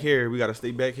Here, we gotta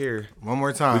stay back here. One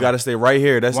more time. We gotta stay right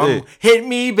here. That's it. Hit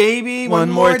me, baby.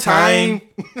 One more time.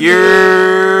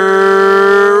 Yeah.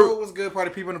 What's good,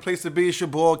 party people in the place to be? It's your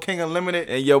boy, King Unlimited.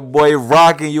 And your boy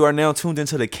Rockin'. You are now tuned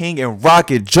into the King and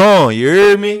Rocket John. You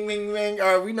hear me? Bing, bing, bing.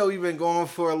 All right, we know we've been going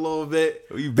for a little bit.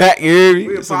 We back, you hear me?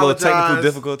 We It's a little apologize. technical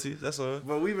difficulties. That's all.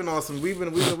 But we've been on some. We've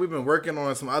been working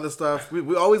on some other stuff.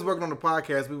 We always working on the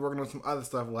podcast. We working on some other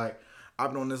stuff. Like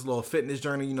I've been on this little fitness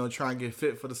journey. You know, trying to get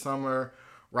fit for the summer.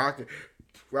 Rocket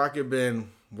been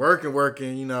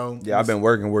working. You know. Yeah, I've been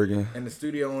working. In the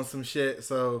studio on some shit.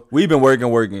 So we've been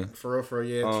working. For real.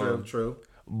 Yeah, true.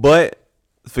 But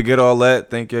forget all that.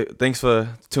 Thanks for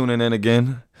tuning in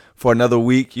again for another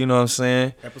week. You know what I'm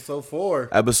saying? Episode 4.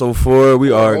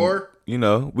 We are. You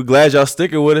know, we glad y'all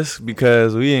sticking with us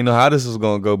because we ain't know how this is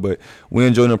gonna go, but we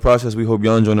enjoying the process. We hope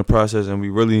y'all enjoying the process, and we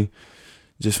really,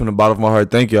 just from the bottom of my heart,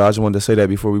 thank y'all. I just wanted to say that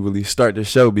before we really start the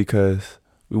show because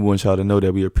we want y'all to know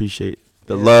that we appreciate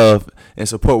the love and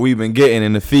support we've been getting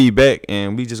and the feedback,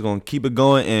 and we just gonna keep it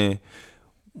going and,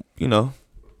 you know,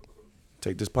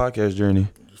 take this podcast journey.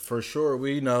 For sure,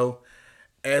 we know.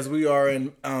 As we are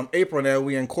in April now,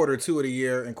 we in quarter 2 of the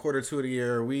year. In quarter 2 of the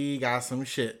year, we got some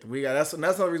shit. That's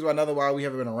another reason why we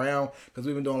haven't been around, because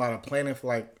we've been doing a lot of planning for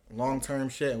like long term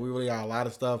shit, and we really got a lot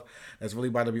of stuff that's really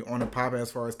about to be on the popping as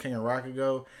far as King and Rocket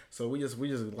go. So we just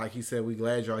like he said, we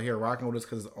glad y'all here rocking with us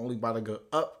because it's only about to go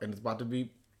up and it's about to be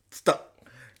stuck.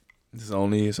 It's about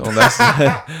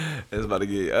to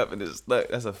get up and it's stuck.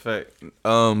 That's a fact.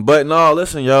 But no,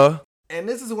 listen, y'all. And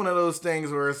this is one of those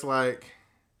things where it's like,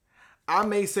 I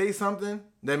may say something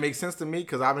that makes sense to me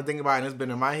because I've been thinking about it and it's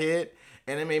been in my head,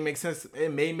 and it may make sense.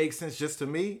 It may make sense just to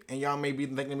me, and y'all may be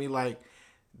thinking to me like,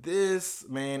 "This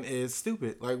man is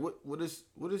stupid. Like, what is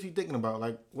he thinking about?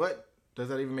 Like, what does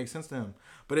that even make sense to him?"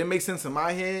 But it makes sense in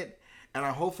my head, and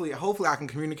hopefully I can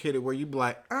communicate it where you be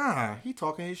like, he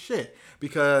talking his shit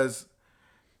because.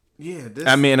 Yeah,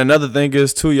 I mean, another thing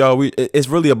is too, y'all. It's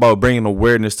really about bringing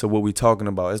awareness to what we talking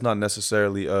about. It's not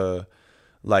necessarily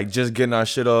like just getting our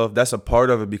shit off. That's a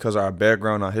part of it because of our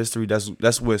background, our history.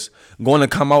 That's what's going to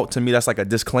come out to me. That's like a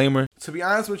disclaimer. To be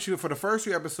honest with you, for the first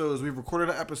 3 episodes, we recorded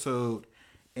an episode,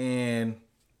 and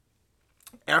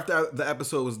after the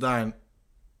episode was done,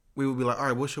 we would be like, all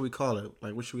right, what should we call it?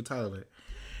 Like, what should we title it?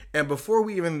 And before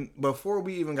we even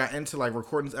got into like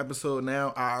recording this episode,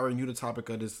 now I already knew the topic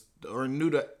of this, or knew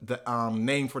the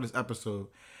name for this episode,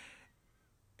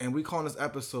 and we calling this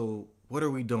episode "What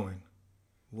Are We Doing?"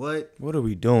 What are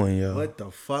we doing, yo? What the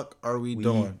fuck are we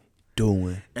doing?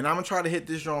 And I'm gonna try to hit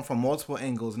this drawing from multiple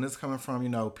angles, and this coming from, you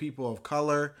know, people of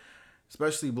color,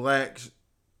 especially blacks,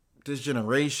 this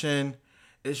generation.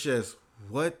 It's just,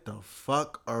 what the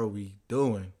fuck are we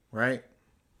doing, right?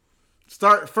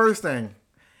 Start first thing,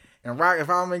 and Rock, if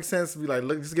I don't make sense, be like,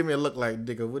 look, just give me a look like,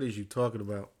 nigga, what is you talking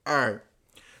about? All right.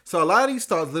 So a lot of these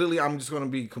thoughts, literally, I'm just gonna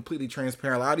be completely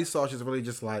transparent. A lot of these thoughts just really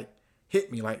just like hit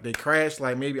me, like they crashed.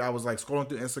 Like maybe I was like scrolling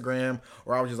through Instagram,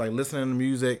 or I was just like listening to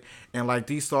music, and like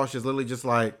these thoughts just literally just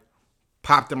like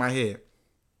popped in my head.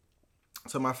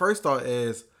 So my first thought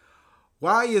is,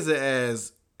 why is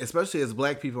it, especially as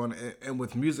black people and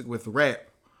with music, with rap,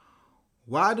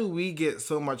 why do we get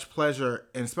so much pleasure,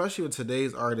 and especially with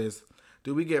today's artists,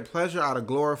 do we get pleasure out of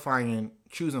glorifying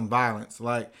choosing violence?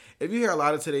 Like, if you hear a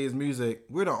lot of today's music,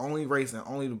 we're the only race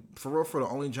and for the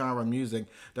only genre of music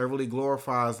that really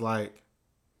glorifies like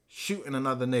shooting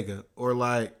another nigga, or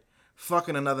like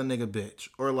fucking another nigga bitch,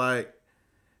 or like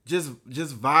just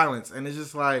violence. And it's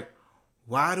just like,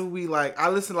 why do we like? I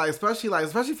listen like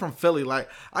especially from Philly. Like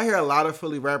I hear a lot of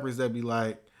Philly rappers that be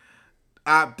like,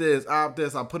 op this, I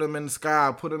put him in the sky,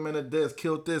 I put him in this,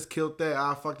 killed that,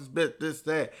 I fuck this bitch, this,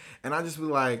 that. And I just be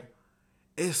like,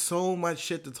 it's so much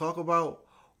shit to talk about.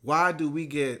 Why do we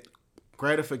get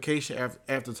gratification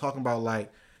after talking about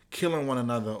like killing one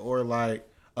another, or like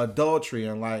adultery,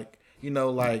 and like, you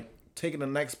know, like taking the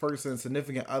next person's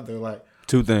significant other? Like,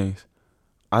 2 things.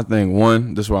 I think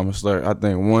one, this is where I'm gonna start. I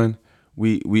think one,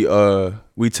 we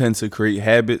tend to create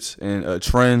habits and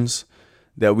trends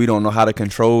that we don't know how to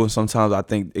control, and sometimes I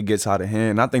think it gets out of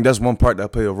hand. And I think that's one part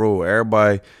that play a role.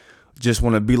 Everybody just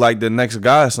want to be like the next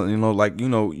guy, you know, like, you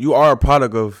know, you are a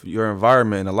product of your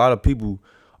environment, and a lot of people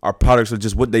are products of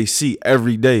just what they see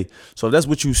every day. So if that's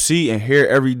what you see and hear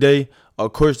every day,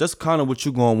 of course, that's kind of what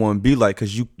you're going to want to be like,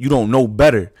 because you don't know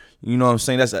better. You know what I'm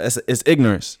saying? It's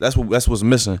ignorance. That's what's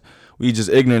missing. We just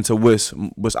ignorant to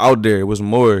what's out there, what's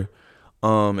more.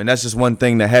 And that's just one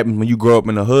thing that happens when you grow up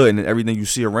in the hood, and everything you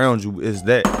see around you is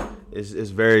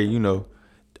very, you know,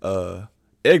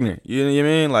 ignorant. You know what I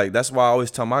mean? Like, that's why I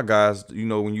always tell my guys, you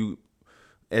know,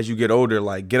 as you get older,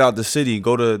 like, get out the city,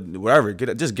 go to wherever,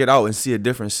 just get out and see a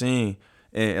different scene,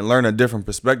 and learn a different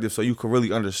perspective, so you can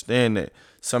really understand that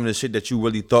some of the shit that you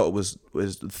really thought was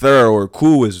thorough or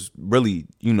cool is really,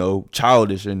 you know,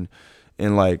 childish and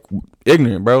like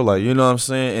ignorant, bro. Like, you know what I'm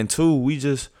saying? And two,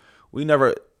 we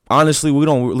never, honestly, we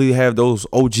don't really have those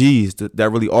OGs that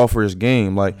really offer us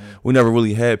game. Like, we never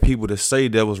really had people to say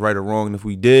that was right or wrong. And if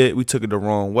we did, we took it the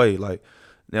wrong way. Like,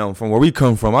 now from where we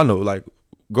come from, I know, like,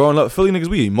 growing up, Philly niggas,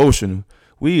 we emotional.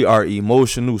 We are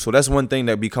emotional. So that's one thing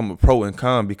that become a pro and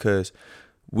con, because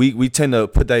we tend to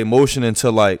put that emotion into,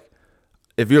 like,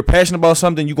 if you're passionate about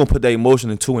something, you're gonna put that emotion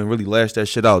into and really lash that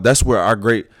shit out. That's where our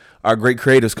great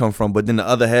creators come from. But then the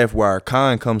other half, where our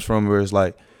con comes from, where it's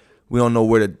like we don't know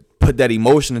where to put that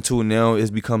emotion into, and now it's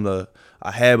become a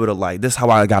habit of like, this how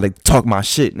I gotta talk my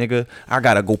shit, nigga. I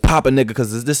gotta go pop a nigga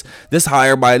because this how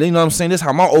everybody, you know what I'm saying? This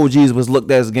how my OGs was looked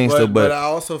at as gangster. But I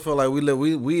also feel like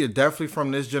we are definitely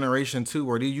from this generation too,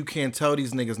 where you can't tell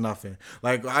these niggas nothing.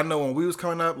 Like, I know when we was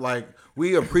coming up, like,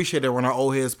 we appreciated when our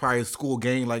old heads probably school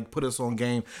game, like, put us on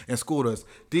game and schooled us.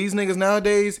 These niggas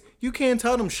nowadays, you can't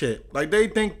tell them shit. Like, they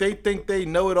think they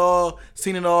know it all,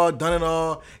 seen it all, done it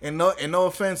all. And no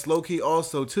offense, low key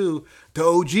also too, the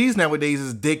OGs nowadays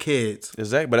is dickheads.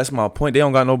 Exactly, but that's my point. They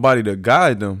don't got nobody to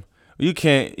guide them. You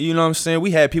can't, you know what I'm saying?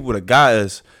 We had people to guide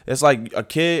us. It's like a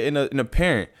kid and a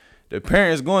parent. The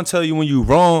parent is going to tell you when you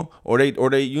wrong, or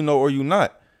they you know, or you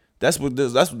not. That's what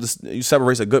you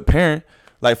separates a good parent.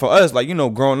 Like, for us, like, you know,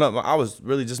 growing up, I was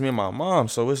really just me and my mom.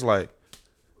 So it's like,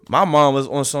 my mom was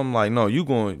on something like, no, you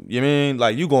going, you mean,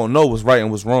 like, you going to know what's right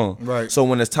and what's wrong. Right. So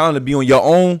when it's time to be on your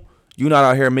own, you're not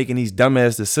out here making these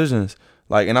dumbass decisions.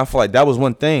 Like, and I feel like that was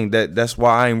one thing that's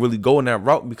why I ain't really going that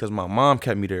route, because my mom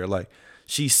kept me there. Like,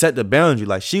 she set the boundary.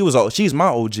 Like, she's my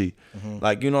OG. Mm-hmm.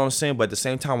 Like, you know what I'm saying? But at the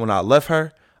same time, when I left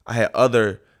her, I had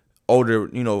other older,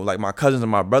 you know, like my cousins and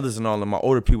my brothers and all of my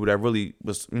older people that really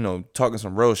was, you know, talking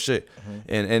some real shit.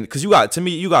 Mm-hmm. And because you got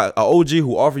an OG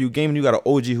who offer you game, and you got an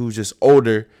OG who's just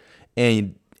older,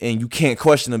 and you can't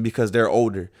question them because they're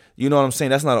older. You know what I'm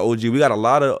saying? That's not an OG. We got a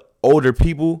lot of older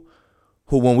people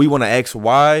who, when we want to ask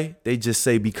why, they just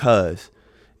say because.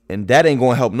 And that ain't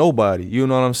going to help nobody. You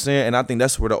know what I'm saying? And I think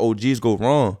that's where the OGs go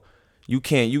wrong. You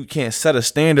can't set a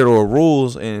standard or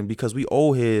rules, and because we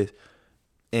old heads,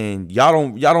 and y'all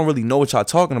don't really know what y'all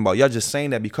talking about. Y'all just saying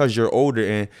that because you're older,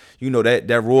 and you know that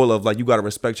rule of, like, you got to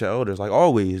respect your elders. Like,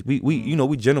 always, we you know,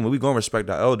 we gentlemen, we going to respect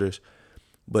our elders.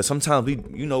 But sometimes we,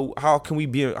 you know, how can we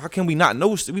not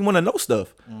know? We want to know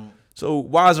stuff. So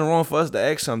why is it wrong for us to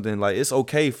ask something? Like, it's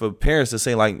okay for parents to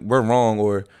say, like, we're wrong,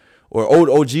 or old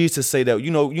OGs to say that,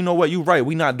 you know what, you right,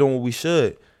 we not doing what we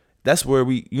should. That's where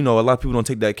we, you know, a lot of people don't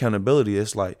take that accountability.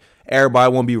 It's like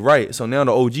everybody want to be right. So now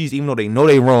the OGs, even though they know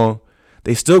they wrong,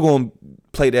 they still gonna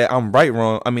play that I'm right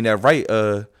wrong. I mean, that right. You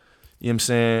know what I'm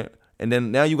saying? And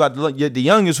then now you got the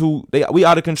youngest who we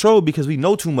out of control because we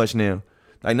know too much now.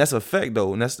 Like, that's a fact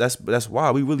though, and that's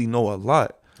why we really know a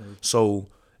lot. So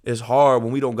it's hard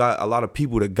when we don't got a lot of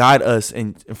people to guide us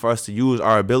and for us to use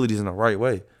our abilities in the right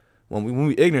way. When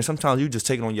we ignorant, sometimes you just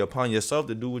take it upon yourself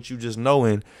to do what you just know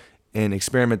and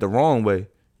experiment the wrong way.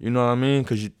 You know what I mean?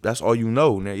 Because that's all you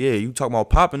know. Now, yeah, you talking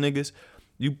about popping niggas.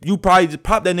 You probably just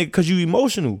pop that nigga because you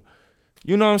emotional.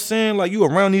 You know what I'm saying? Like, you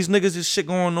around these niggas, this shit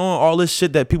going on, all this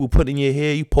shit that people put in your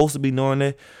head. You supposed to be knowing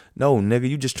that. No, nigga,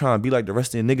 you just trying to be like the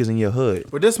rest of the niggas in your hood.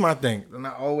 But this is my thing, and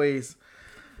I always,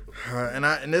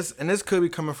 and this could be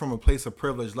coming from a place of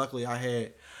privilege. Luckily, I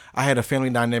had a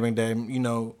family dynamic that, you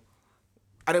know,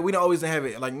 we don't always have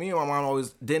it. Like, me and my mom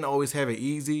didn't always have it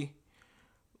easy,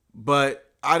 but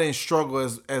I didn't struggle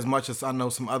as much as I know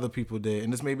some other people did.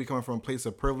 And this may be coming from a place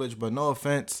of privilege, but no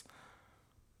offense.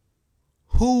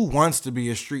 Who wants to be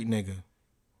a street nigga?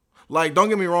 Like, don't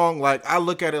get me wrong. Like, I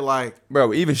look at it like,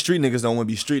 bro, even street niggas don't want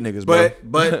to be street niggas, bro.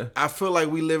 But I feel like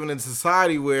we live in a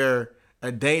society where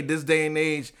this day and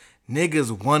age,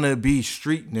 niggas want to be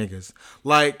street niggas.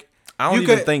 Like, I don't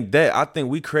even think that. I think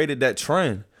we created that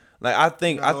trend. Like, I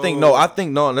think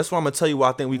no. That's why I'm gonna tell you why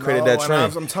I think we created that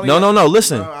trend. No.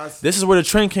 Listen, this is where the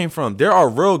trend came from. There are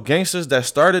real gangsters that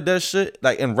started that shit,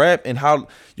 like, in rap, and how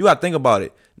you gotta think about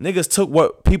it. Niggas took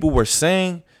what people were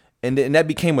saying, and that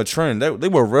became a trend. They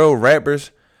were real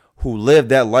rappers who lived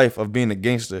that life of being a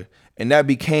gangster, and that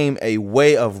became a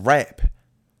way of rap.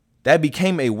 That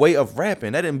became a way of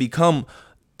rapping. That didn't become,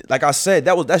 like I said,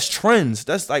 that's trends.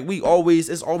 That's like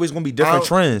it's always gonna be different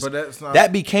trends. But that's not,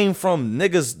 that became from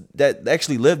niggas that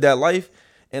actually lived that life.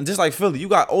 And just like Philly, you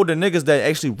got older niggas that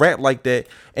actually rap like that,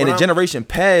 and the generation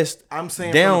passed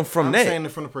down from that. I'm saying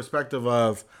it from the perspective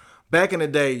of back in the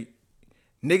day,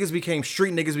 niggas became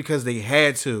street niggas because they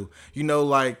had to. You know,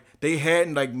 like, They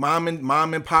hadn't, like, mom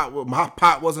and pop. My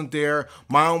pop wasn't there.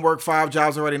 Mom worked 5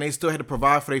 jobs already, and they still had to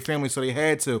provide for their family, so they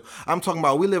had to. I'm talking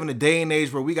about we live in a day and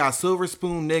age where we got silver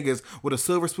spoon niggas with a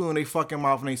silver spoon in their fucking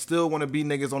mouth, and they still want to be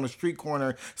niggas on the street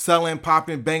corner selling,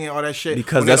 popping, banging, all that shit.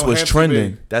 Because that's what's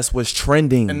trending. That's what's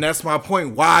trending. And that's my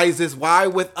point. Why is this? Why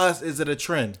with us is it a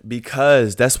trend?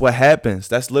 Because that's what happens.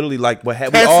 That's literally like what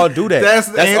we all do that.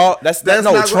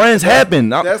 That's trends happen.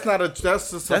 That's not a.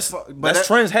 That's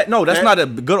trends. No, that's not a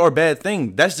good or bad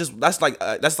thing. That's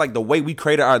like the way we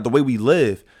created the way we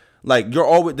live. Like you're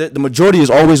always the majority is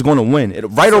always going to win.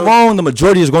 Right or wrong, the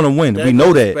majority is going to win. We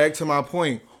know that. Back to my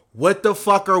point. What the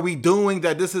fuck are we doing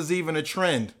that this is even a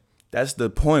trend? That's the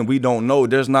point. We don't know.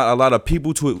 There's not a lot of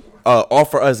people to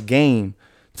offer us game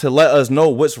to let us know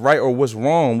what's right or what's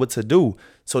wrong, what to do.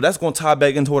 So that's going to tie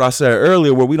back into what I said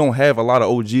earlier, where we don't have a lot of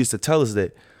OGs to tell us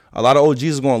that. A lot of OGs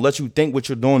is going to let you think what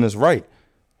you're doing is right.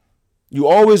 You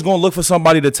always going to look for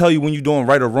somebody to tell you when you're doing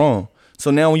right or wrong.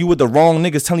 So now when you with the wrong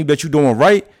niggas telling you that you're doing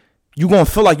right, you going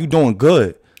to feel like you're doing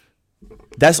good.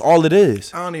 That's all it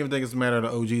is. I don't even think it's a matter of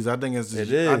the OGs. I think it's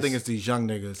these young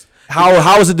niggas.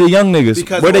 How is it the young niggas?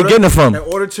 Because where they getting it from? In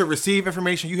order to receive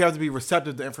information, you have to be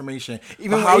receptive to information.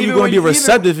 How are you going to be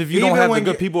receptive if you don't have the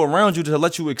good people around you to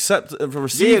let you accept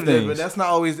receive things? But that's not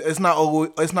always. It's not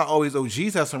always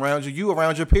OGs that's around you. You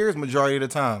around your peers majority of the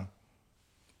time.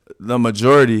 The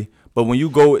majority. But when you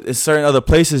go in certain other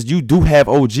places, you do have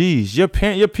OGs. Your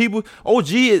people.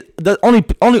 OG is the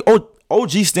only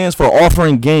OG stands for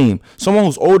offering game. Someone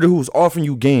who's older who's offering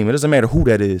you game. It doesn't matter who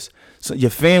that is. So your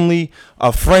family,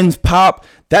 a friend's pop,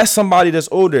 that's somebody that's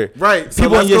older. Right.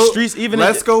 People in your streets, even.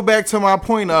 Let's go back to my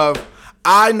point of,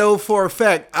 I know for a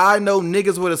fact, I know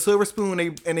niggas with a silver spoon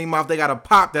in their mouth, they got a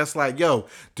pop that's like, yo,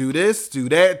 do this, do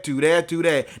that, do that, do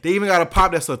that. They even got a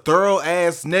pop that's a thorough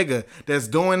ass nigga that's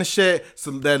doing the shit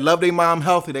that love their mom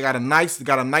healthy. They got a nice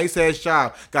ass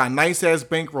job, got a nice ass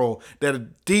bankroll. That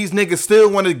these niggas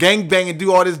still want to gang bang and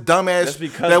do all this dumb ass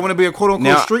that want to be a quote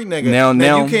unquote street nigga.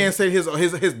 Now you can't say his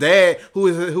dad who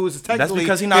is technically, that's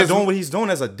because he's not doing what he's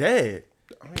doing as a dad.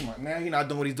 Now he's not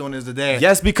doing what he's doing as a dad.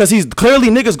 Yes, because he's clearly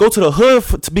niggas go to the hood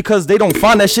because they don't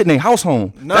find that shit in their house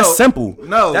home. No, that's simple.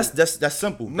 No, that's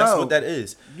simple. No. That's what that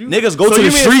is. Niggas go to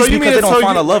the streets because they don't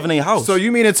find a love in their house. So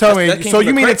you mean to tell me? So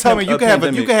you mean to tell me you can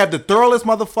have the thoroughest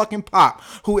motherfucking pop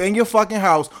who in your fucking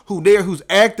house who's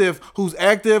active.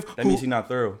 That means he's not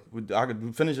thorough. I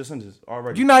could finish your sentence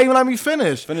already. You're not even letting me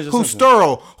finish. Who's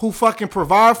thorough? Who fucking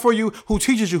provide for you? Who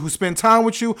teaches you? Who spend time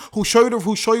with you? Who show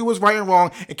you what's right and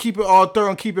wrong and keep it all thorough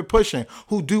and keep it pushing?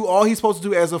 Who do all he's supposed to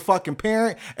do as a fucking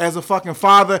parent, as a fucking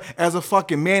father, as a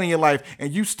fucking man in your life,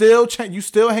 and you still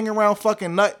hang around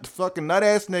fucking nut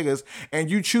ass niggas,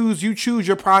 and you choose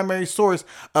your primary source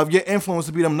of your influence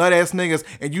to be them nut ass niggas,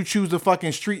 and you choose the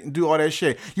fucking street and do all that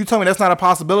shit. You tell me that's not a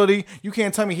possibility? You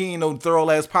can't tell me he ain't no thorough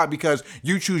ass pop because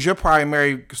you choose your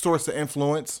primary source of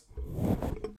influence.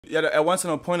 Yeah, at once in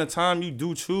a point of time you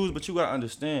do choose, but you gotta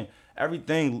understand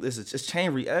everything is just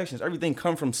chain reactions. Everything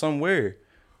come from somewhere.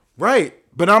 Right,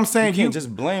 but I'm saying you can't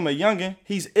just blame a youngin'.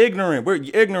 He's ignorant. We're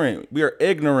ignorant. We are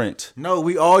ignorant. No,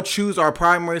 we all choose our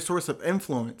primary source of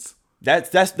influence.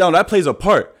 That plays a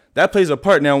part. That plays a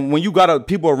part. Now, when you got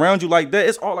people around you like that,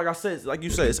 it's all like I said. Like you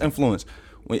said, it's influence.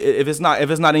 If it's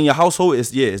not in your household,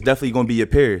 it's definitely gonna be your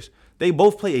peers. They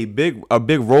both play a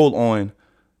big role on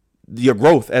your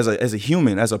growth as a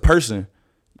human, as a person.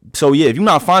 So yeah, if you're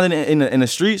not finding it in the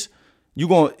streets, if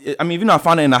you're not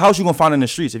finding it in the house, you're gonna find it in the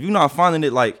streets. If you're not finding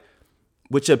it like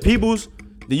with your peoples,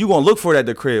 then you gonna look for it at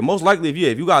the crib. Most likely,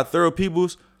 if you got thorough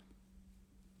peoples,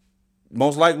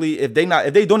 most likely if they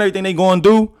doing everything they gonna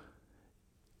do,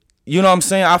 you know what I'm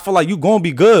saying? I feel like you gonna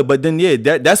be good. But then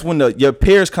that's when your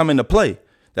peers come into play.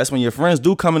 That's when your friends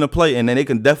do come into play, and then they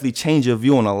can definitely change your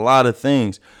view on a lot of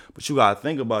things. But you gotta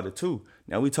think about it too.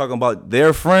 Now we talking about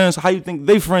their friends. How you think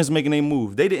they friends making a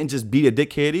move? They didn't just be a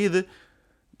dickhead either.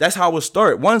 That's how it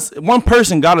started. One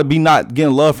person gotta be not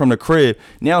getting love from the crib.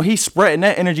 Now he's spreading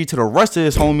that energy to the rest of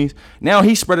his homies. Now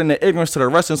he's spreading the ignorance to the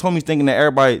rest of his homies, thinking that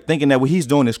everybody thinking that what he's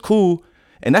doing is cool.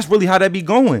 And that's really how that be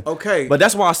going. Okay. But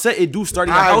that's why I said it do start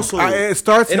in the household. It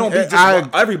don't be just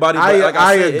everybody. But like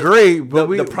I agree. But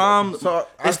the problem,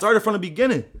 it started from the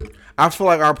beginning. I feel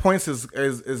like our points is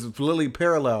literally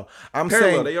parallel.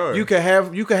 Saying they are. you could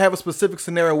have a specific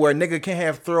scenario where a nigga can't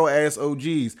have thorough ass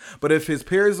OGs, but if his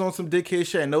peers is on some dickhead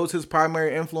shit and knows his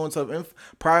primary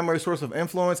source of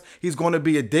influence, he's going to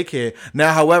be a dickhead.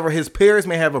 Now, however, his peers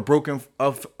may have a broken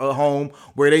a home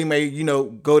where they may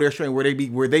go their straight where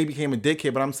they became a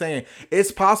dickhead. But I'm saying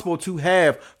it's possible to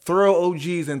have thorough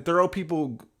OGs and thorough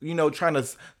people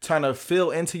trying to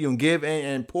fill into you and give in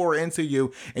and pour into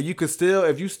you, and you could still,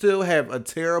 if you still have a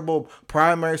terrible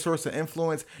primary source of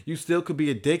influence, you still could be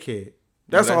a dickhead.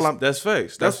 That's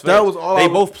facts. That was all. They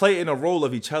both play in a role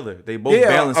of each other. They both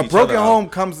balance each other. A broken home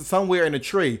comes somewhere in a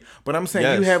tree. But I'm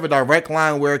saying you have a direct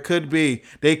line where it could be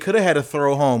they could have had a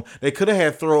thorough home. They could have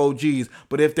had thorough OGs.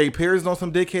 But if they peers on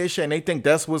some dickhead shit and they think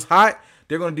that's what's hot,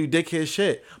 they're gonna do dickhead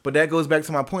shit. But that goes back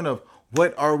to my point of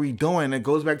what are we doing? It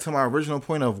goes back to my original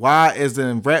point of why is it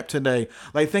in rap today?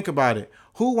 Like, think about it.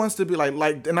 Who wants to be like?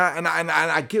 And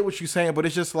I get what you're saying, but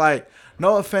it's just like,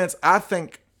 no offense. I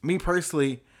think me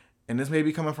personally. And this may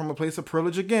be coming from a place of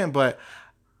privilege again, but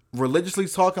religiously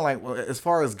talking, like as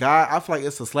far as God, I feel like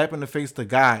it's a slap in the face to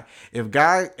God. If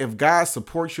God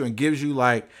supports you and gives you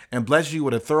and blesses you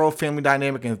with a thorough family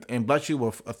dynamic and bless you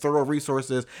with a thorough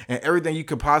resources and everything you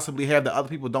could possibly have that other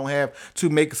people don't have to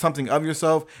make something of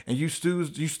yourself, and you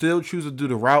still choose to do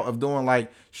the route of doing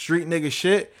like street nigga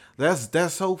shit.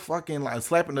 That's so fucking like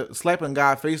slapping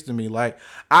God face to me. Like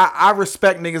I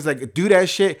respect niggas that do that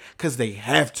shit because they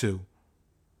have to.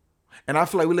 And I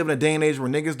feel like we live in a day and age where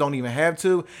niggas don't even have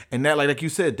to. And that, like you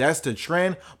said, that's the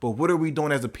trend. But what are we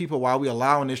doing as a people while we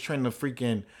allowing this trend to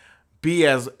freaking be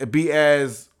as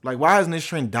like, why hasn't this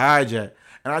trend died yet?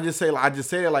 And I just say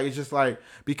it like, it's just like,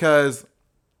 because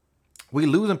we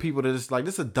losing people to this, like,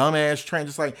 this is a dumbass trend.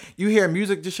 Just like, you hear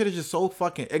music, this shit is just so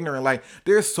fucking ignorant. Like,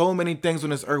 there's so many things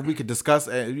on this earth we could discuss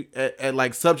at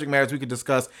like subject matters we could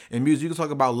discuss in music. You can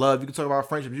talk about love, you can talk about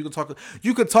friendship, you can talk.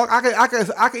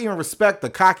 I can even respect the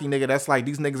cocky nigga that's like,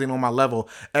 these niggas ain't on my level,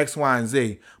 X, Y, and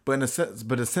Z. But in the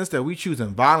sense that we choosing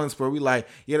violence, where we like,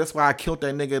 yeah, that's why I killed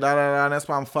that nigga, da da da, and that's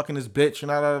why I'm fucking this bitch, and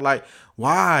da da da. Like,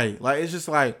 why? Like, it's just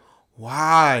like,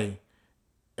 why?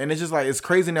 And it's just like, it's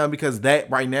crazy now because that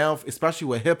right now, especially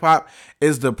with hip hop,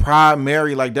 is the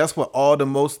primary, like, that's what all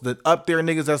the up there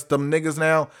niggas, that's them niggas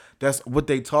now, that's what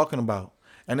they talking about.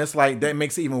 And it's like, that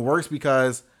makes it even worse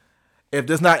because if a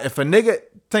nigga,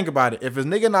 think about it, if a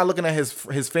nigga not looking at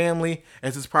his family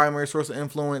as his primary source of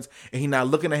influence, and he not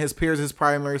looking at his peers as his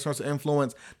primary source of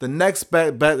influence, the next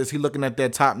bet is he looking at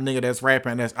that top nigga that's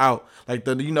rapping, that's out. Like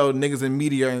the, niggas in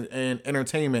media and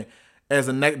entertainment.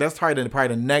 That's probably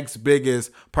the next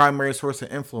biggest primary source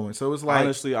of influence. So it's like,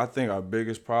 honestly, I think our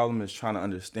biggest problem is trying to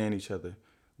understand each other.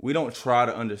 We don't try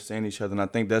to understand each other, and I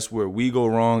think that's where we go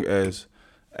wrong as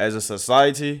a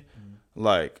society.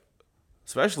 Like,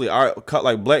 especially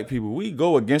like black people, we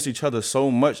go against each other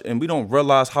so much, and we don't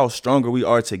realize how stronger we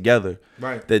are together.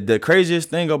 Right. The craziest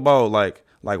thing about like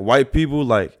white people,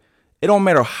 like, it don't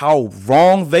matter how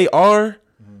wrong they are.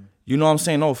 You know what I'm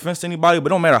saying? No offense to anybody, but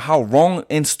don't matter how wrong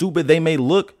and stupid they may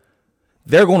look,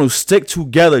 they're going to stick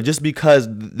together just because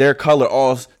their color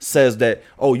all says that,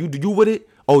 oh, you with it?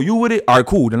 Oh, you with it? All right,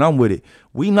 cool, then I'm with it.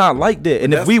 We not like that.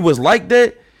 And if we was like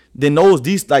that, then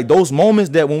those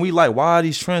moments that when we like, why are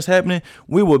these trends happening?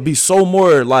 We would be so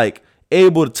more like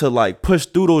able to like push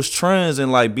through those trends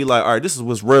and like be like, all right, this is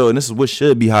what's real and this is what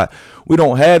should be hot. We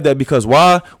don't have that because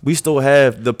why? We still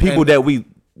have the people that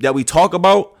we talk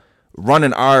about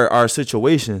running our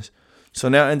situations. So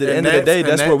now at the end of the day,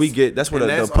 that's where we get, that's where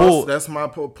the pull. That's my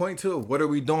point too. What are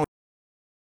we doing?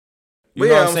 You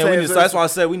know what I'm saying? That's why I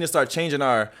said we need to start changing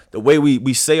the way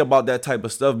we say about that type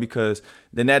of stuff, because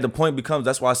then at the point becomes,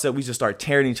 that's why I said we should start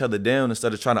tearing each other down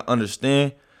instead of trying to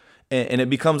understand. And it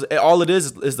becomes, all it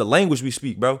is the language we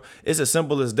speak, bro. It's as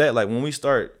simple as that. Like, when we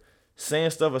start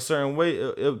saying stuff a certain way,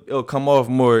 it'll come off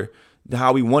more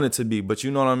how we want it to be. But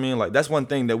you know what I mean? Like, that's one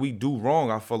thing that we do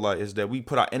wrong, I feel like, is that we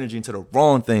put our energy into the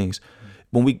wrong things.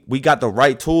 When we got the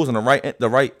right tools and the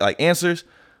right like answers,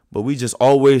 but we just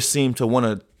always seem to want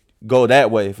to go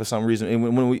that way for some reason. And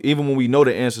when we know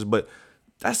the answers, but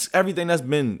that's everything that's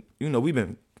been,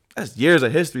 that's years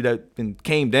of history that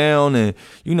came down. And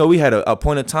we had a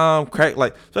point of time, crack,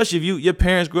 like, especially if your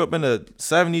parents grew up in the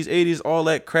 70s, 80s, all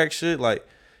that crack shit, like,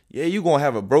 yeah, you gonna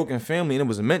have a broken family, and it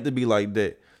was meant to be like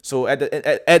that. So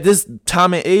at this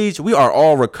time and age, we are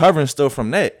all recovering still from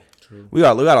that. True. We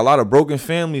got a lot of broken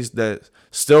families that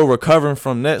still recovering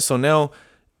from that. So now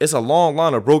it's a long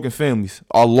line of broken families.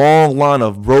 A long line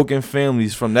of broken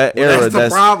families from that era.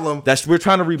 That's the problem. We're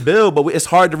trying to rebuild, but it's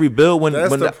hard to rebuild when we're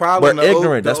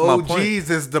ignorant. That's my point. The OGs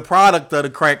is the product of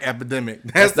the crack epidemic.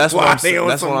 That's what I'm saying.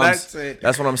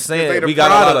 We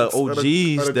got a lot of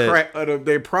OGs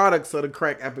they're products of the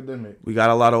crack epidemic. We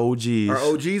got a lot of OGs. Our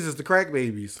OGs is the crack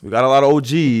babies. We got a lot of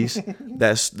OGs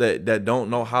that don't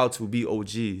know how to be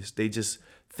OGs. They just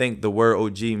think the word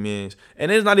OG means, and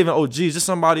it's not even OG, just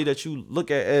somebody that you look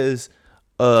at as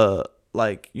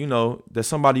like, that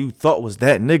somebody you thought was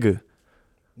that nigga.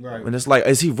 Right. And it's like,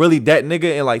 is he really that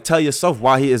nigga? And like, tell yourself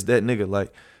why he is that nigga.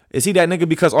 Like, Is he that nigga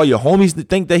because all your homies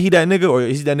think that he that nigga, or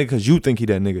is he that nigga because you think he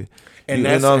that nigga? And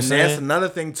that's another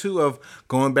thing too of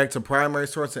going back to primary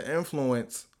source of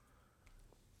influence.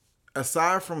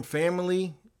 Aside from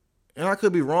family, and I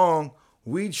could be wrong,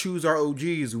 we choose our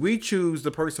OGs. We choose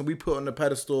the person we put on the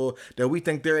pedestal that we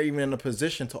think they're even in a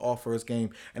position to offer us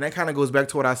game. And that kind of goes back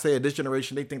to what I said. This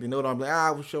generation, they think they know what I'm like,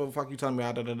 well, sure, fuck you telling me,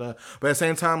 da, da, da. But at the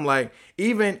same time, like,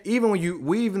 even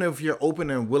if you're open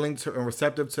and willing to and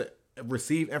receptive to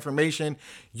receive information,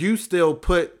 you still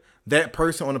put that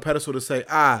person on the pedestal to say,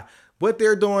 what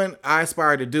they're doing, I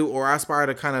aspire to do, or I aspire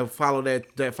to kind of follow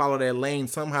that lane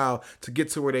somehow to get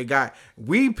to where they got.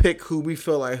 We pick who we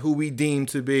feel like, who we deem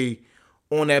to be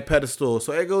on that pedestal.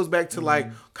 So it goes back to like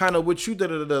kind of what you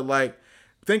did. Like,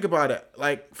 think about it.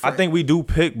 Like, I think we do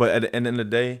pick, but at the end of the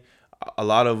day, a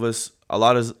lot of us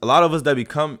that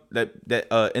become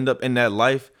that end up in that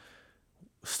life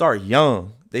start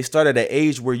young. They start at an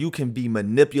age where you can be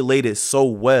manipulated so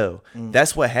well.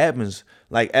 That's what happens.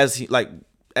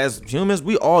 As humans,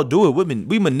 we all do it.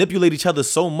 We manipulate each other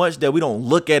so much that we don't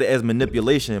look at it as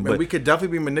manipulation. But we could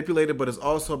definitely be manipulated, but it's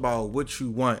also about what you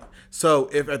want. So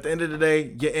if at the end of the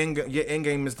day, your end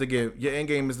game is to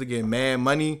get mad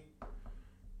money,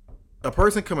 a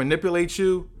person can manipulate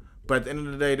you, but at the end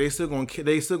of the day, they still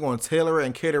gonna tailor it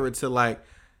and cater it to like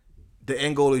the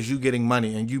end goal is you getting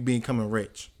money and you becoming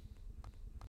rich.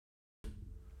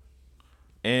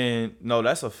 And no,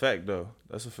 that's a fact though.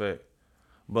 That's a fact.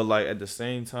 But like at the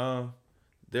same time,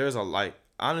 there's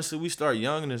honestly, we start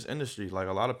young in this industry. Like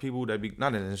a lot of people that be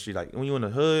not in the industry, like when you in the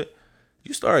hood,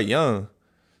 you start young.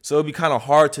 So it'd be kind of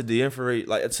hard to differentiate,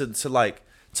 like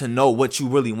to know what you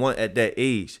really want at that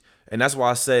age. And that's why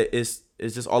I said it's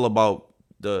just all about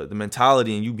the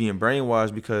mentality and you being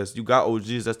brainwashed, because you got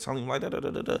OGs that's telling you like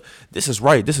this is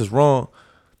right, this is wrong.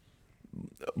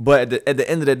 But at the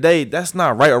end of the day, that's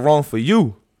not right or wrong for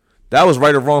you. That was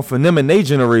right or wrong for them and their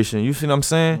generation. You see what I'm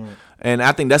saying? And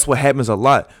I think that's what happens a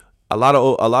lot. A lot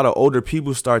of older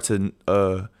people start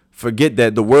to forget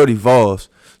that the world evolves.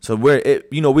 So we're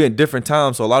in different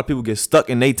times. So a lot of people get stuck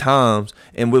in their times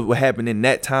and what happened in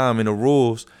that time and the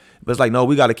rules. But it's like, no,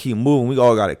 we got to keep moving. We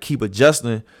all got to keep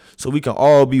adjusting so we can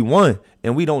all be one.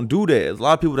 And we don't do that. There's a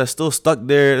lot of people that's still stuck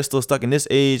there. They're still stuck in this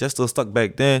age. That's still stuck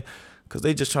back then because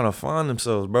they just trying to find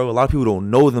themselves, bro. A lot of people don't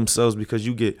know themselves because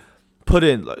you get put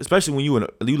in, especially when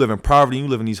you live in poverty, you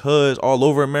live in these hoods all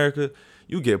over America,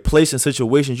 you get placed in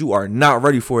situations you are not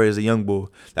ready for as a young boy.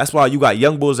 That's why you got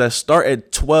young boys that start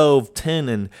at 12, 10,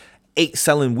 and 8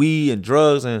 selling weed and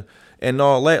drugs and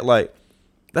all that. Like,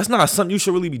 that's not something you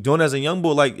should really be doing as a young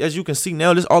boy. Like, as you can see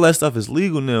now, all that stuff is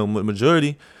legal now,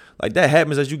 majority. Like, that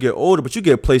happens as you get older, but you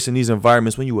get placed in these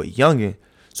environments when you were youngin'.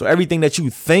 So everything that you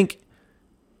think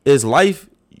is life,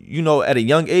 at a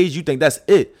young age, you think that's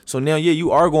it. So now,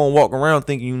 you are going to walk around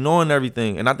thinking you knowing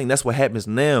everything. And I think that's what happens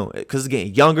now because it's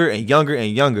getting younger and younger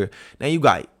and younger. Now you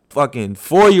got fucking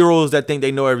 4-year-olds that think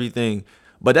they know everything.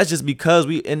 But that's just because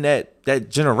we in that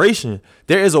generation.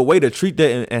 There is a way to treat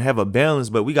that and have a balance,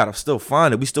 but we got to still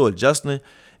find it. We still adjusting.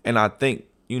 And I think,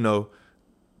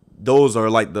 those are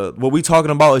like what we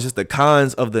talking about is just the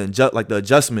cons of the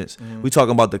adjustments. We talking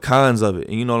about the cons of it,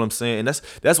 and you know what I'm saying. And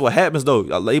that's what happens though.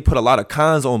 They put a lot of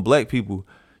cons on black people.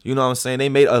 You know what I'm saying. They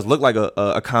made us look like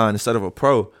a con instead of a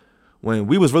pro, when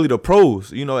we was really the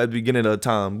pros. At the beginning of the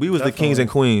time, we was Definitely. The kings and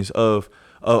queens of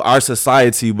our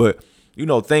society. But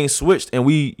things switched, and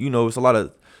we it's a lot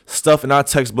of stuff in our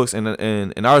textbooks and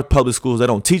in our public schools that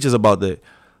don't teach us about that,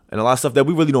 and a lot of stuff that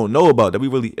we really don't know about, that we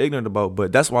really ignorant about.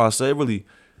 But that's why I say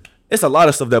it's a lot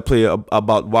of stuff that play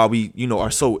about why we,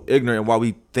 are so ignorant and why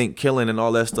we think killing and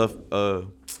all that stuff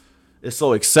is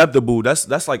so acceptable.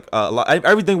 That's like a lot.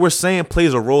 Everything we're saying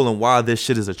plays a role in why this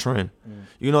shit is a trend.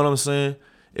 You know what I'm saying?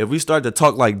 If we start to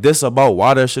talk like this about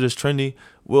why that shit is trendy,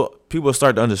 well, people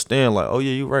start to understand like, oh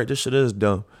yeah, you're right, this shit is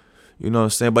dumb. You know what I'm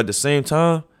saying? But at the same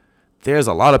time, there's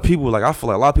a lot of people, like I feel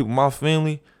like a lot of people in my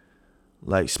family,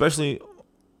 like especially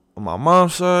on my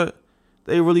mom's side,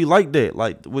 they really like that.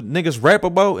 Like what niggas rap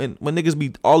about and when niggas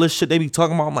be all this shit they be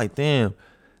talking about, I'm like, damn,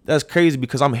 that's crazy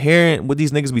because I'm hearing what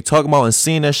these niggas be talking about and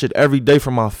seeing that shit every day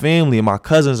from my family and my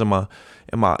cousins and my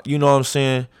you know what I'm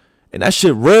saying? And that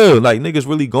shit real. Like niggas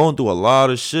really going through a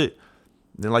lot of shit.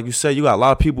 And then like you said, you got a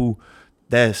lot of people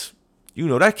that's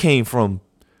that came from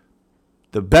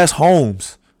the best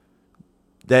homes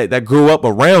that grew up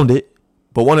around it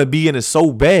but want to be in it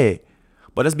so bad.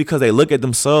 But that's because they look at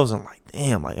themselves and like,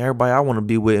 damn, like everybody I want to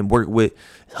be with and work with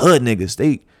hood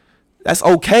niggas. That's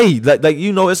okay. Like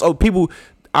it's people.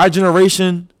 Our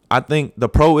generation, I think the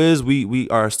pro is we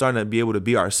are starting to be able to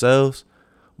be ourselves.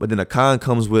 But then the con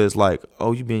comes with like,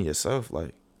 oh, you being yourself,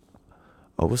 like,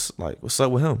 oh, what's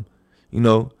up with him? You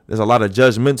know, there's a lot of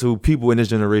judgmental people in this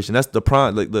generation. That's the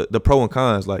prime, like the pro and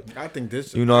cons. Like, I think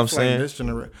this, you know what I'm saying? Like this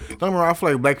generation. Don't get me wrong, I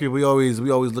feel like black people, we always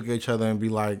look at each other and be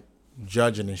like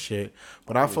judging and shit.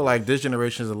 But I feel like this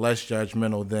generation is less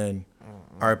judgmental than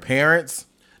our parents.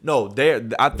 No,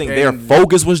 I think their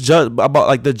focus was about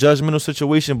like the judgmental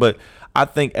situation, but I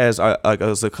think as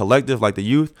a collective, like the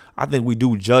youth, I think we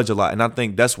do judge a lot, and I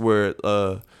think that's where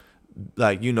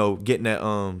like, you know, getting that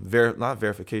not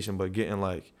verification, but getting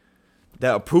like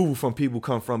that approval from people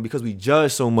come from, because we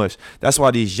judge so much. That's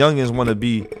why these youngins want to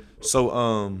be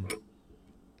so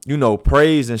you know,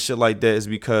 praised and shit like that, is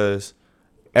because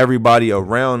everybody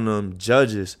around them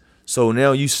judges. So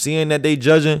now you seeing that they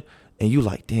judging, and you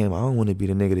like, damn, I don't want to be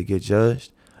the nigga to get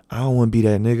judged. I don't want to be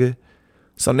that nigga.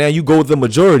 So now you go with the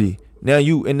majority. Now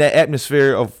you in that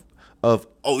atmosphere of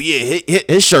oh yeah,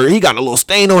 his shirt, he got a little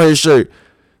stain on his shirt.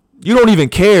 You don't even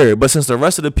care. But since the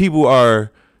rest of the people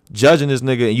are judging this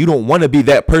nigga and you don't want to be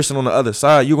that person on the other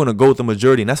side, you're going to go with the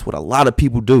majority. And that's what a lot of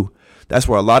people do. That's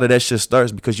where a lot of that shit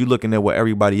starts, because you're looking at what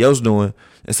everybody else doing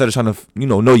instead of trying to, you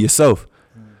know yourself.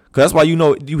 Because that's why, you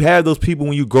know, you have those people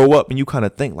when you grow up and you kind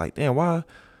of think like, damn, why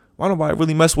nobody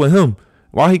really mess with him?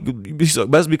 Why he be so?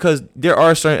 That's because there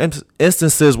are certain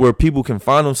instances where people can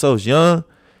find themselves young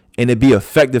and it be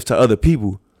effective to other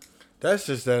people. That's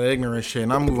just that ignorant shit.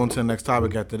 And I'll move on to the next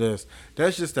topic after this.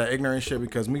 That's just that ignorant shit,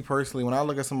 because me personally, when I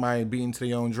look at somebody beating to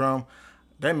their own drum,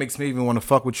 that makes me even want to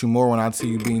fuck with you more when I see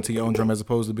you beating to your own drum, as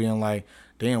opposed to being like,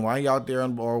 damn, why you out there,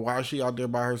 or why is she out there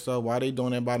by herself? Why they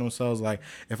doing that by themselves? Like,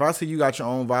 if I see you got your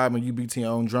own vibe and you beat to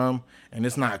your own drum, and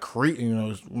it's not creepy, you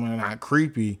know, it's not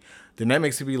creepy, then that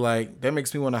makes me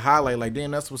want to highlight, like, damn,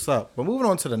 that's what's up. But moving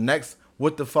on to the next,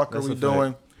 what the fuck are we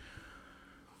doing?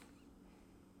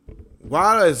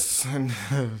 Why does, and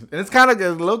it's kind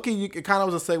of low key, it kind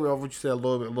of was a segue of what you said a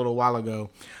little while ago,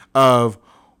 of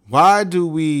why do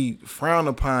we frown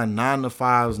upon 9 to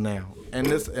 5s now?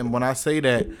 And when I say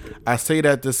that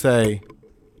to say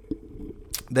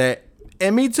that,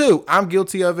 and me too, I'm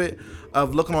guilty of it,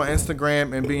 of looking on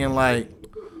Instagram and being like,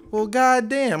 well,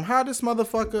 goddamn, how this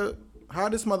motherfucker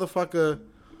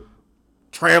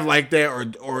travel like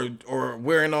that, or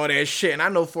wearing all that shit, and I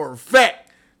know for a fact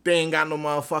they ain't got no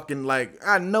motherfucking, like,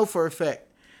 I know for a fact.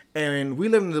 And we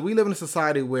live in a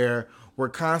society where we're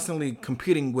constantly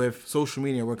competing with social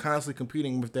media. We're constantly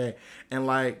competing with that. And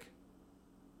like,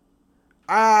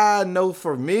 I know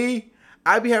for me,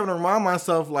 I be having to remind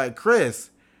myself, like, Chris,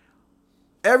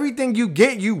 everything you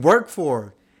get, you work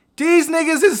for. These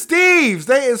niggas is thieves.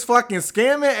 They is fucking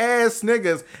scamming ass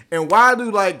niggas. And why do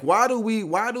we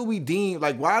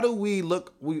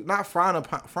look, we not frown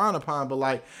upon, but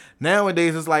like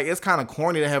nowadays it's like, it's kind of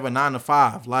corny to have a 9 to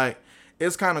 5. Like,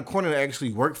 it's kind of corny to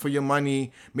actually work for your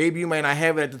money. Maybe you may not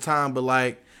have it at the time, but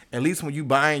like, at least when you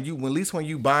buying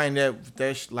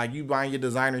that like you buying your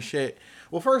designer shit.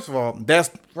 Well, first of all,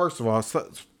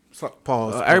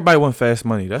 pause. Everybody want fast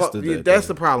money. That's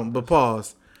the problem. But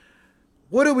pause.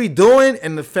 What are we doing?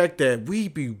 And the fact that we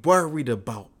be worried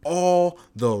about all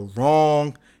the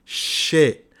wrong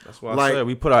shit. That's why I said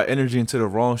we put our energy into the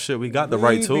wrong shit. We got the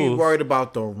right tools. We be worried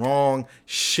about the wrong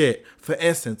shit. For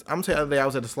instance, I'm telling you, the other day I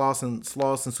was at the Slauson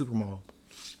Supermall,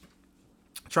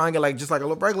 trying to get just like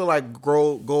a regular like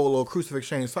gold or crucifix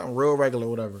chain, something real regular,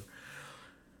 whatever.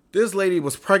 This lady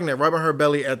was pregnant, rubbing her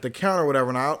belly at the counter, or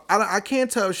whatever. Now I can't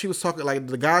tell if she was talking, like,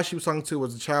 the guy she was talking to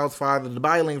was the child's father. The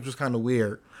body language was kind of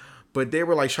weird. But they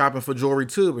were like shopping for jewelry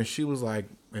too, and she was like,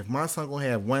 "If my son gonna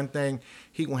have one thing,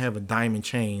 he gonna have a diamond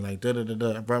chain, like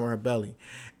rubbing her belly."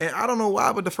 And I don't know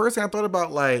why, but the first thing I thought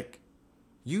about, like,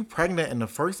 you pregnant, and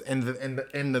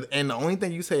the only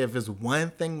thing you say, if it's one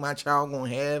thing my child gonna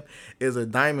have is a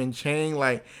diamond chain,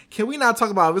 like, can we not talk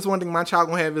about if it's one thing my child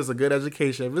gonna have is a good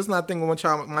education? If it's not thing my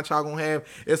child gonna have,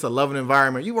 it's a loving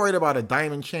environment. You worried about a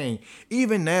diamond chain?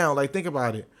 Even now, like, think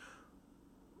about it.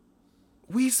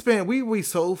 We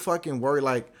so fucking worried,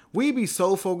 like, we be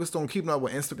so focused on keeping up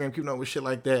with Instagram, keeping up with shit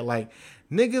like that. Like,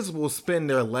 niggas will spend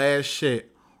their last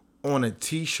shit on a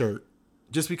t-shirt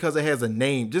just because it has a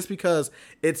name, just because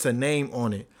it's a name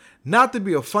on it. Not to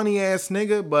be a funny ass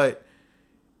nigga, but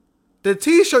the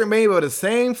t-shirt made of the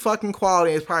same fucking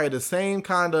quality, it's probably the same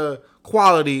kind of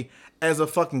quality as a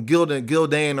fucking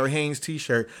Gildan or Hanes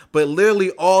t-shirt, but literally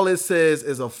all it says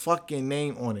is a fucking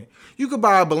name on it. You could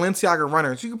buy a Balenciaga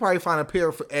runner, so you could probably find a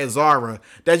pair at Zara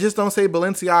that just don't say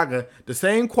Balenciaga, the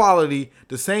same quality,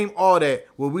 the same all that,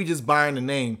 where we just buying the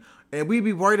name. And we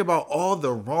be worried about all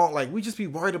the wrong, like, we just be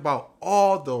worried about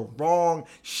all the wrong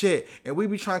shit. And we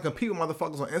be trying to compete with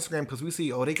motherfuckers on Instagram because we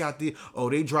see, they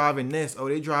driving this,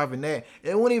 they driving that.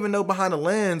 And we don't even know behind the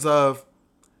lens of,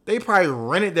 They probably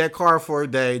rented that car for a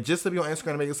day just to be on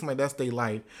Instagram and make it seem like that's their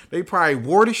life. They probably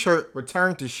wore the shirt,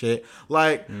 returned to shit.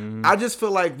 Like, I just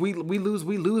feel like we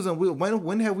losing.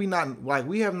 When have we not, like,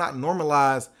 we have not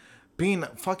normalized being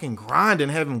fucking grinding,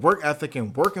 having work ethic,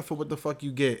 and working for what the fuck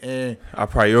you get. And our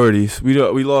priorities, we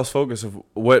lost focus of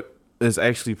what is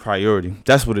actually priority.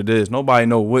 That's what it is. Nobody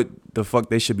know what the fuck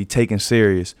they should be taking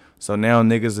serious. So now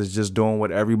niggas is just doing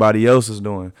what everybody else is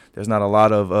doing. There's not a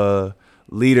lot of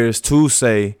leaders to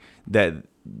say that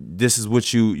this is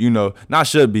what you know, not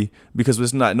should be, because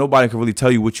it's not. Nobody can really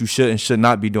tell you what you should and should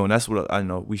not be doing. That's what I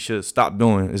know we should stop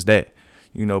doing, is that,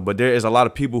 you know. But there is a lot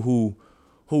of people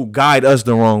who guide us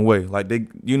the wrong way. Like, they,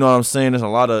 you know what I'm saying? There's a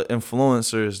lot of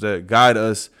influencers that guide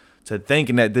us to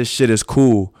thinking that this shit is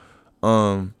cool.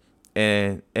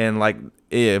 And like,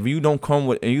 yeah, if you don't come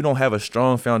with, and you don't have a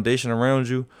strong foundation around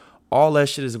you, all that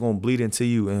shit is going to bleed into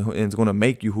you, and it's going to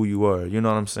make you who you are. You know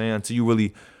what I'm saying? Until you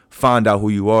really find out who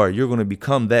you are, you're going to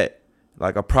become that,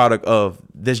 like a product of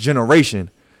this generation.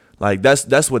 Like,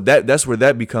 that's where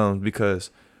that becomes, because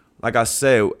like I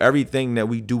said, everything that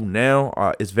we do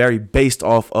now is very based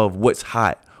off of what's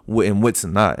hot and what's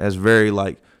not. That's very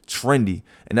like trendy,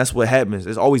 and that's what happens.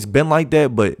 It's always been like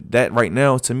that, but that right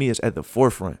now to me is at the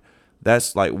forefront.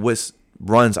 That's like what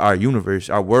runs our universe,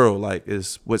 our world. Like,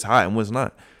 is what's hot and what's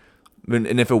not.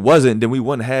 And if it wasn't, then we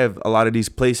wouldn't have a lot of these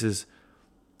places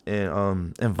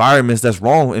and environments that's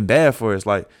wrong and bad for us.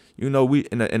 Like, you know, we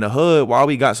in the hood, why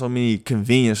we got so many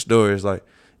convenience stores? Like,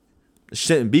 it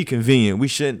shouldn't be convenient. We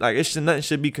shouldn't, like, nothing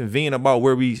should be convenient about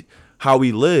how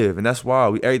we live. And that's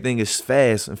why everything is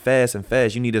fast and fast and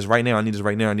fast. You need this right now. I need this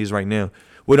right now. I need this right now.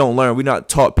 We don't learn. We're not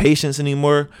taught patience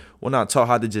anymore. We're not taught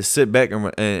how to just sit back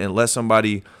and let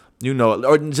somebody, you know,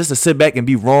 or just to sit back and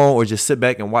be wrong, or just sit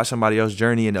back and watch somebody else's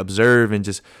journey and observe, and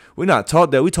just, we're not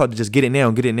taught that. We taught to just get it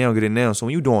now, get it now, get it now. So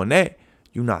when you're doing that,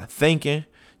 you're not thinking,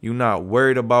 you're not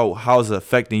worried about how's it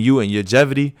affecting you and your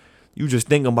longevity. You just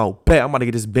thinking about, bet, I'm about to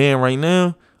get this band right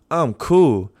now. I'm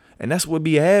cool. And that's what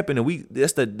be happening.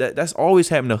 That's always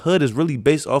happening. The hood is really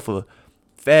based off of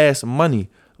fast money.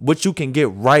 What you can get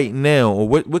right now, or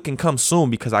what can come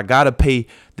soon, because I gotta pay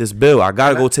this bill. I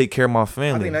gotta go take care of my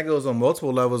family. I think that goes on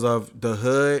multiple levels of the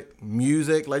hood,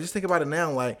 music. Like, just think about it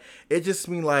now. Like, it just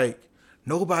mean like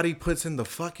nobody puts in the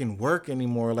fucking work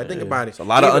anymore. Like, think about it. It's a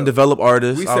lot of undeveloped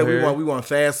artists. We said we want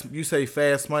fast. You say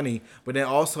fast money, but then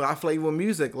also I feel like with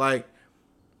music, like,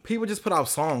 people just put out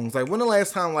songs. Like, when the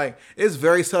last time, like, it's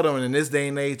very seldom in this day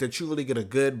and age that you really get a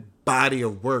good body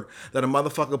of work that a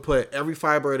motherfucker put every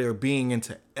fiber of their being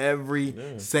into every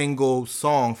single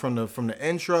song, from the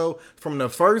intro, from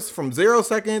 0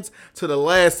 seconds to the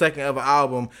last second of an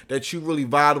album, that you really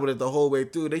vibed with it the whole way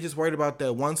through. They just worried about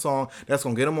that one song that's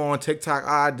gonna get them on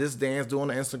TikTok, this dance, doing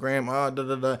the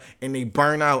Instagram, and they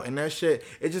burn out. And that shit,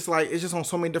 it's just on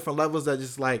so many different levels that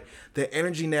just, like, the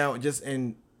energy now just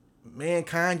in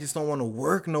mankind just don't want to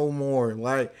work no more.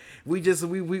 Like, we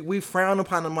frown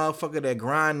upon the motherfucker that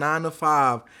grind 9 to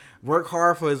 5, work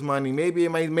hard for his money. Maybe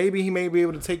he may be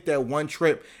able to take that one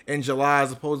trip in July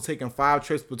as opposed to taking 5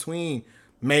 trips between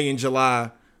May and July.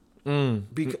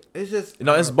 Because it's just,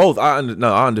 it's both. I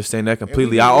understand that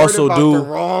completely. I also do the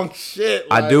wrong shit.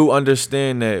 Like, I do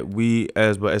understand that we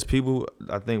as people,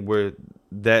 I think where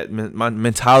that my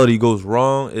mentality goes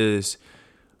wrong is,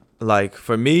 like,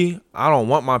 for me, I don't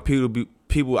want my people to be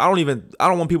people. I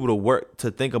don't want people to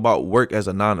think about work as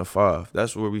a 9 to 5.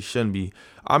 That's where we shouldn't be.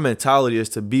 Our mentality is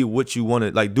to be what you want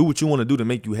to, like, do what you want to do to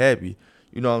make you happy.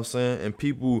 You know what I'm saying? And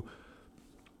people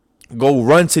go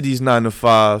run to these 9 to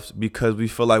 5s because we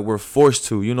feel like we're forced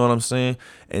to. You know what I'm saying?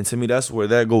 And to me, that's where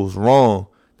that goes wrong.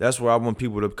 That's where I want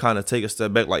people to kind of take a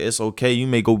step back. Like, it's okay. You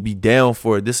may go be down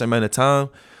for this amount of time,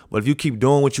 but if you keep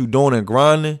doing what you're doing and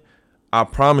grinding, I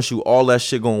promise you all that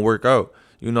shit gonna work out.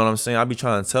 You know what I'm saying? I be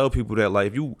trying to tell people that, like,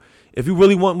 if you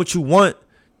really want what you want,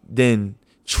 then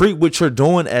treat what you're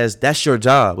doing as that's your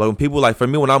job. Like, when people, like, for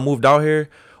me, when I moved out here,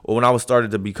 or when I was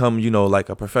started to become, you know, like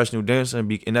a professional dancer and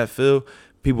be in that field,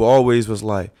 people always was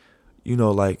like, you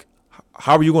know, like,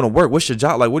 how are you gonna work? What's your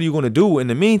job? Like, what are you gonna do in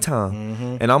the meantime?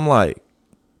 Mm-hmm. And I'm like,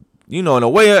 you know, in a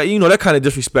way, you know, that kind of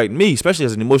disrespect me, especially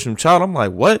as an emotional child. I'm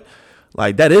like, what?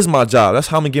 Like, that is my job. That's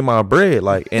how I'm gonna get my bread.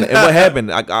 Like, and what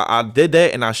happened? I did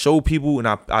that, and I showed people, and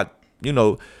I you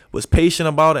know, was patient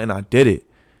about it, and I did it.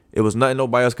 It was nothing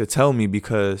nobody else could tell me,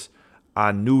 because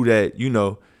I knew that, you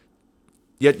know,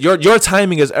 your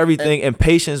timing is everything, and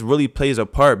patience really plays a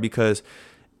part, because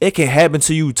it can happen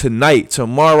to you tonight,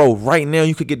 tomorrow, right now.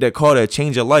 You could get that call that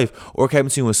change your life, or it can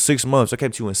happen to you in 6 months, or it can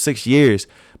happen to you in 6 years.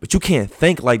 But you can't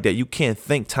think like that. You can't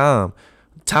think time.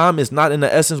 Time is not in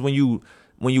the essence when you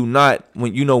when you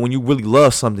really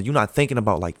love something, you're not thinking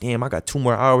about like, damn, I got 2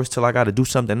 more hours till I got to do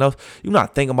something else. You're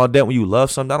not thinking about that when you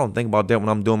love something. I don't think about that when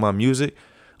I'm doing my music.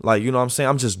 Like, you know what I'm saying?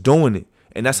 I'm just doing it.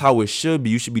 And that's how it should be.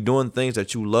 You should be doing things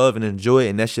that you love and enjoy,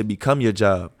 and that should become your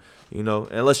job. You know,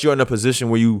 unless you're in a position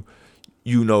where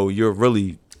you're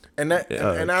really I'm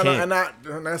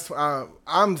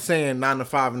saying 9 to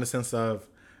 5 in the sense of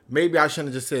maybe I shouldn't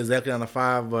have just said exactly 9 to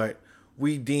 5, but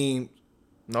we deem.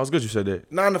 No, it's good you said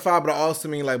that. 9 to 5, but I also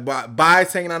mean like by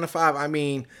saying 9 to 5, I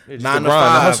mean 9 to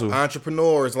 5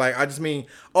 entrepreneurs. Like I just mean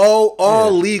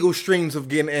all legal streams of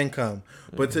getting income.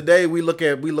 But today we look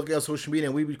at social media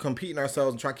and we be competing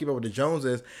ourselves and trying to keep up with the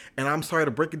Joneses. And I'm sorry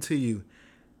to break it to you,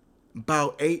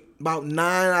 about 9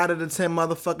 out of the 10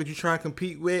 motherfuckers you try to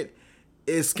compete with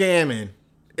is scamming,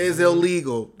 is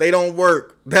illegal. They don't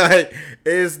work. That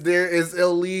is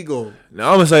illegal.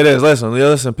 Now I'm gonna say this.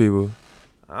 Listen, people.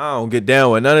 I don't get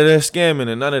down with none of that scamming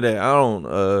and none of that. I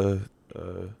don't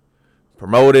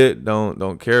promote it.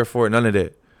 Don't care for it. None of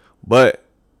that. But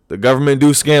the government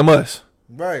do scam us.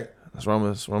 Right. That's where I'm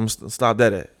gonna stop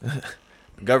that at.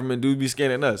 The government do be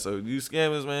scamming us. So you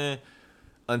scammers, man.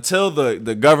 Until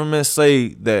the government say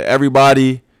that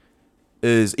everybody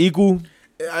is equal.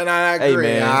 And I agree.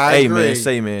 Hey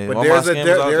man. But there's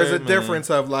a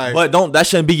difference of like. But that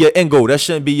shouldn't be your end goal. That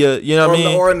shouldn't be your, you know what I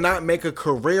mean? Or not make a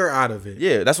career out of it.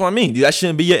 Yeah, that's what I mean. That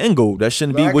shouldn't be your end goal. That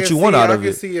shouldn't be what you want out of it.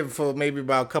 I can see it for maybe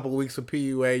about a couple of weeks of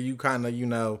PUA. You kind of, you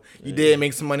did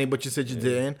make some money, but you said you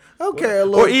didn't. Okay.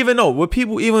 Or even though with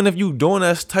people, even if you doing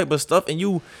that type of stuff and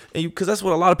you, because that's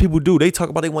what a lot of people do. They talk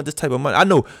about they want this type of money. I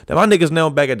know that my niggas now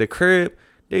back at the crib,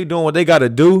 they doing what they got to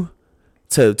do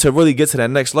to really get to that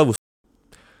next level.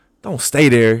 Don't stay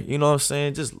there, you know what I'm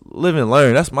saying? Just live and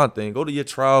learn. That's my thing. Go to your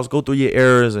trials, go through your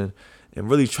errors, and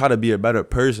really try to be a better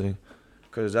person.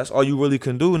 Because that's all you really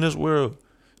can do in this world.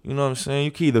 You know what I'm saying? You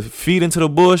can either feed into the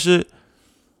bullshit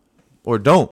or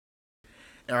don't.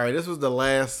 All right, this was the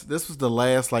last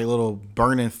like little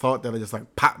burning thought that I just like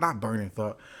not burning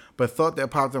thought, but thought that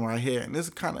popped in my head. And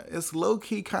it's low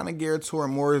key kind of geared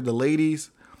toward more the ladies,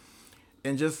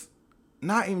 and just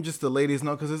not even just the ladies,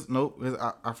 no, because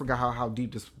I forgot how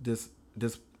deep this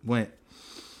went.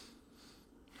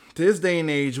 This day and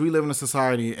age, we live in a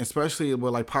society, especially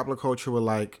with like popular culture, with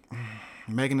like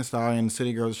Megan Thee Stallion,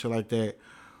 City Girls, and shit like that.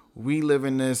 We live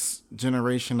in this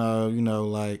generation of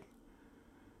like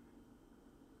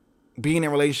being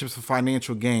in relationships for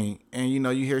financial gain, and you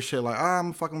hear shit like,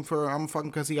 I'm fucking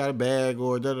because he got a bag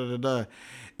or da da da da,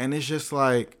 and it's just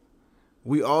like.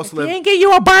 We also live. He ain't get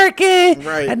you a Birkin,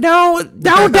 right? And don't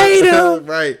date him,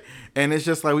 right? And it's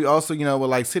just like we also, with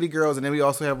like City Girls, and then we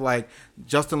also have like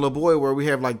Justin LaBoy, where we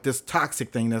have like this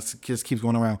toxic thing that just keeps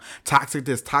going around. Toxic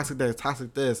this, toxic that,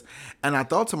 toxic this. And I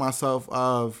thought to myself,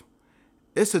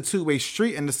 it's a two-way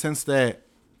street in the sense that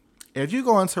if you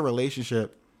go into a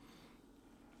relationship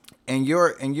and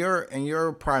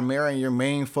your primary and your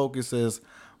main focus is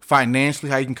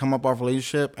financially, how you can come up off a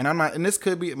relationship, and this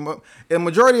could be, the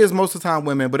majority is most of the time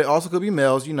women, but it also could be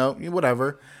males,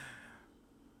 whatever.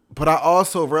 But I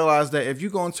also realized that if you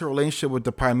go into a relationship with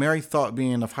the primary thought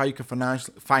being of how you can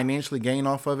financially gain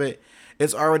off of it,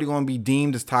 it's already going to be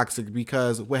deemed as toxic,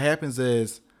 because what happens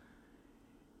is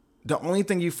the only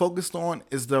thing you focused on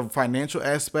is the financial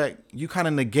aspect. You kind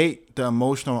of negate the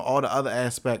emotional and all the other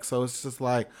aspects. So it's just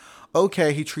like,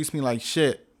 okay, he treats me like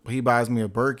shit, but he buys me a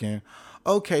Birkin.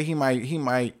 Okay, he might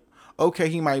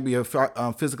be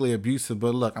physically abusive,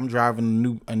 but look, I'm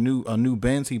driving a new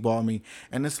Benz he bought me,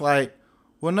 and it's like,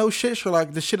 well, no shit,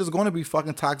 Sherlock, this shit is going to be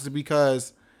fucking toxic,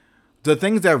 because the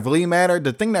thing that really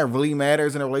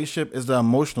matters in a relationship is the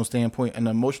emotional standpoint and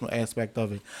the emotional aspect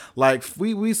of it. Like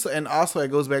we and also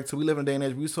it goes back to, we live in a day and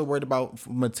age, we so worried about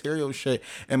material shit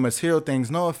and material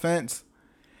things. No offense.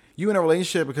 You in a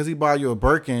relationship because he buy you a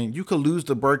Birkin, you could lose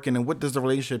the Birkin, and what does the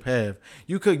relationship have?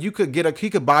 He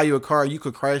could buy you a car, you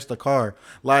could crash the car.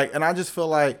 Like, and I just feel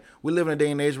like we live in a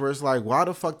day and age where it's like, why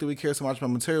the fuck do we care so much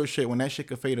about material shit when that shit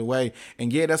could fade away?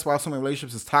 And yeah, that's why so many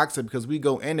relationships is toxic, because we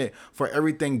go in it for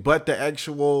everything but the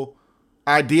actual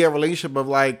idea of relationship of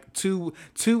like two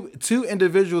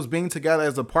individuals being together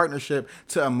as a partnership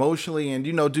to emotionally and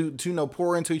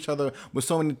pour into each other with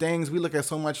so many things. We look at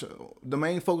so much. The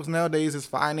main focus nowadays is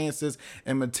finances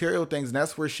and material things, and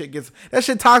that's where shit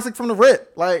toxic from the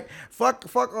rip. Like fuck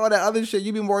all that other shit.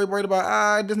 You be more worried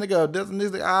about this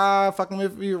nigga fucking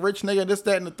if you a rich nigga, this,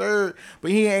 that, and the third, but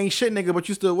he ain't shit nigga, but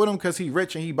you still with him because he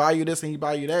rich and he buy you this and he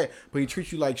buy you that, but he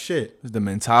treats you like shit. It's the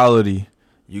mentality.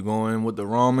 You going with the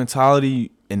wrong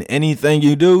mentality, and anything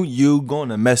you do, you going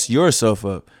to mess yourself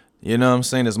up. You know what I'm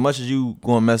saying? As much as you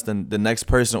going to mess the next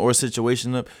person or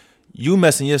situation up, you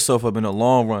messing yourself up in the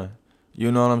long run.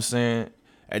 You know what I'm saying?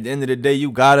 At the end of the day,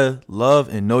 you gotta love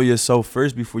and know yourself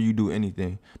first before you do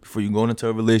anything. Before you go into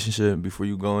a relationship, before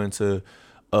you go into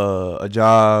a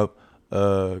job,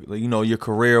 your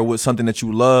career with something that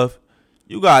you love.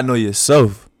 You gotta know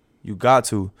yourself. You got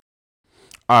to.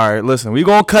 All right, listen, we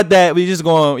gonna cut that. We just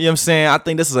gonna, you know what I'm saying? I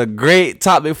think this is a great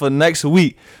topic for next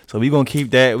week. So we gonna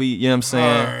keep that. You know what I'm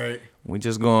saying? All right. We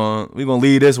gonna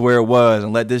leave this where it was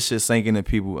and let this shit sink into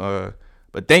people.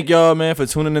 But thank y'all, man, for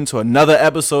tuning into another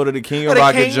episode of the King of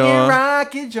Rocket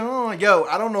John. Yo,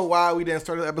 I don't know why we didn't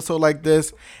start an episode like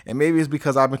this, and maybe it's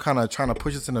because I've been kind of trying to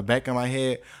push this in the back of my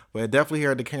head. But definitely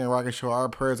here at the King of Rocket Show, our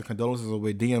prayers and condolences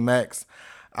with DMX.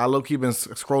 I low-key been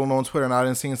scrolling on Twitter and I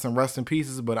didn't see some rest in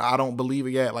pieces, but I don't believe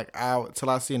it yet. Till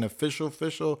I see an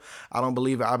official, I don't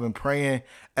believe it. I've been praying,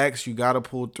 X, you gotta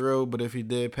pull through. But if he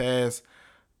did pass,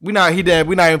 we not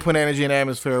even putting energy in the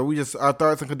atmosphere. We just our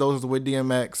thoughts and condolences with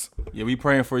DMX. Yeah, we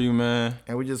praying for you, man.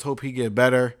 And we just hope he get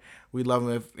better. We love him.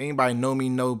 If anybody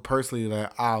know personally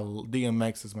that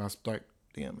DMX is my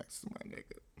nigga.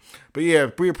 But yeah,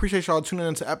 we appreciate y'all tuning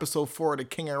into episode 4 of the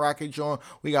King and Rocket John.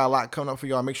 We got a lot coming up for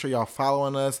y'all. Make sure y'all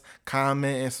following us,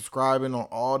 commenting, and subscribing on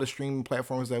all the streaming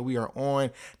platforms that we are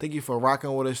on. Thank you for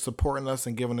rocking with us, supporting us,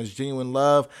 and giving us genuine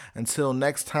love. Until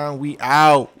next time, we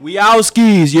out. We out,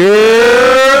 skis, yeah.